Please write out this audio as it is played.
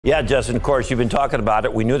Yeah, Justin, of course, you've been talking about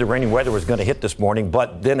it. We knew the rainy weather was going to hit this morning,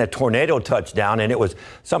 but then a tornado touched down, and it was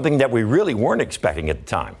something that we really weren't expecting at the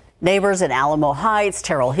time. Neighbors in Alamo Heights,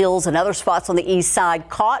 Terrell Hills, and other spots on the east side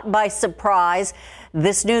caught by surprise.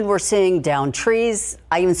 This noon, we're seeing downed trees.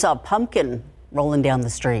 I even saw a pumpkin rolling down the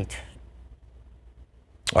street.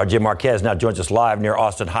 RJ Marquez now joins us live near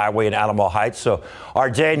Austin Highway in Alamo Heights. So,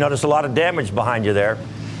 RJ, notice a lot of damage behind you there.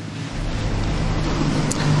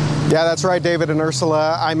 Yeah, that's right, David and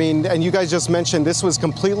Ursula. I mean, and you guys just mentioned this was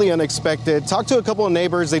completely unexpected. Talked to a couple of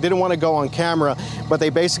neighbors. They didn't want to go on camera, but they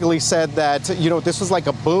basically said that, this was like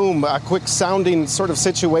a boom, a quick sounding sort of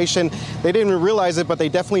situation. They didn't realize it, but they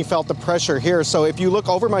definitely felt the pressure here. So if you look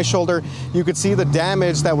over my shoulder, you could see the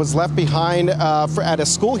damage that was left behind at a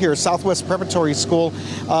school here, Southwest Preparatory School.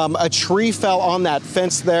 A tree fell on that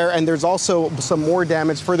fence there, and there's also some more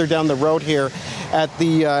damage further down the road here at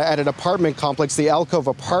an apartment complex, the Alcove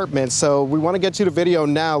Apartment. So we want to get you the video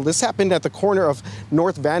now. This happened at the corner of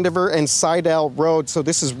North Vandiver and Seidel Road. So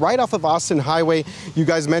this is right off of Austin Highway. You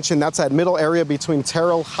guys mentioned that's that middle area between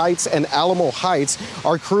Terrell Heights and Alamo Heights.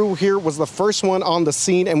 Our crew here was the first one on the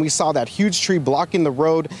scene, and we saw that huge tree blocking the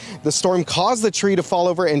road. The storm caused the tree to fall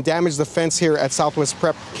over and damage the fence here at Southwest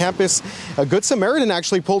Prep campus. A Good Samaritan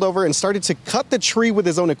actually pulled over and started to cut the tree with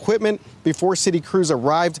his own equipment before city crews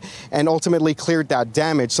arrived and ultimately cleared that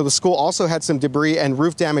damage. So the school also had some debris and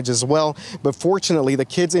roof damage as well, but fortunately the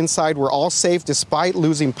kids inside were all safe despite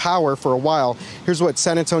losing power for a while. Here's what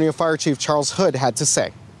San Antonio Fire Chief Charles Hood had to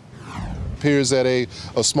say. Appears that a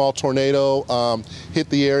small tornado hit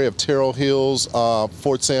the area of Terrell Hills,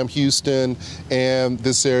 Fort Sam Houston, and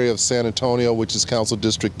this area of San Antonio, which is Council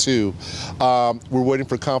District 2. We're waiting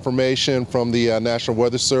for confirmation from the National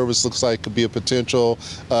Weather Service. Looks like it could be a potential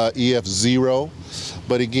EF0.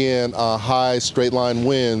 But again, high straight line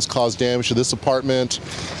winds caused damage to this apartment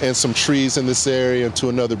and some trees in this area and to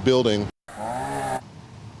another building.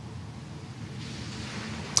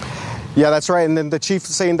 Yeah, that's right. And then the chief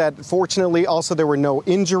saying that fortunately also there were no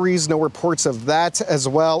injuries, no reports of that as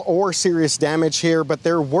well, or serious damage here. But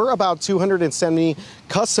there were about 270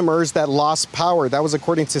 customers that lost power. That was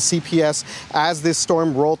according to CPS as this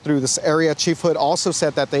storm rolled through this area. Chief Hood also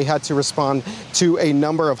said that they had to respond to a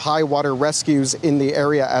number of high water rescues in the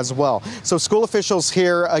area as well. So school officials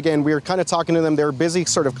here, again, we were kind of talking to them. They're busy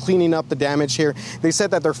sort of cleaning up the damage here. They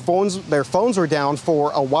said that their phones were down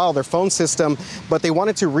for a while, their phone system, but they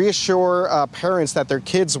wanted to reassure parents that their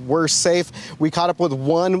kids were safe. We caught up with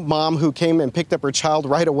one mom who came and picked up her child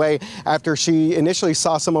right away after she initially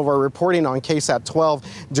saw some of our reporting on KSAT 12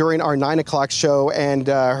 during our 9 o'clock show, and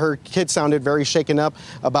her kid sounded very shaken up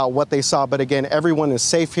about what they saw. But again, everyone is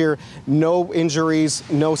safe here. No injuries,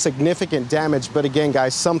 no significant damage. But again,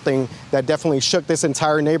 guys, something that definitely shook this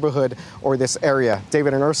entire neighborhood or this area.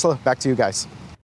 David and Ursula, back to you guys.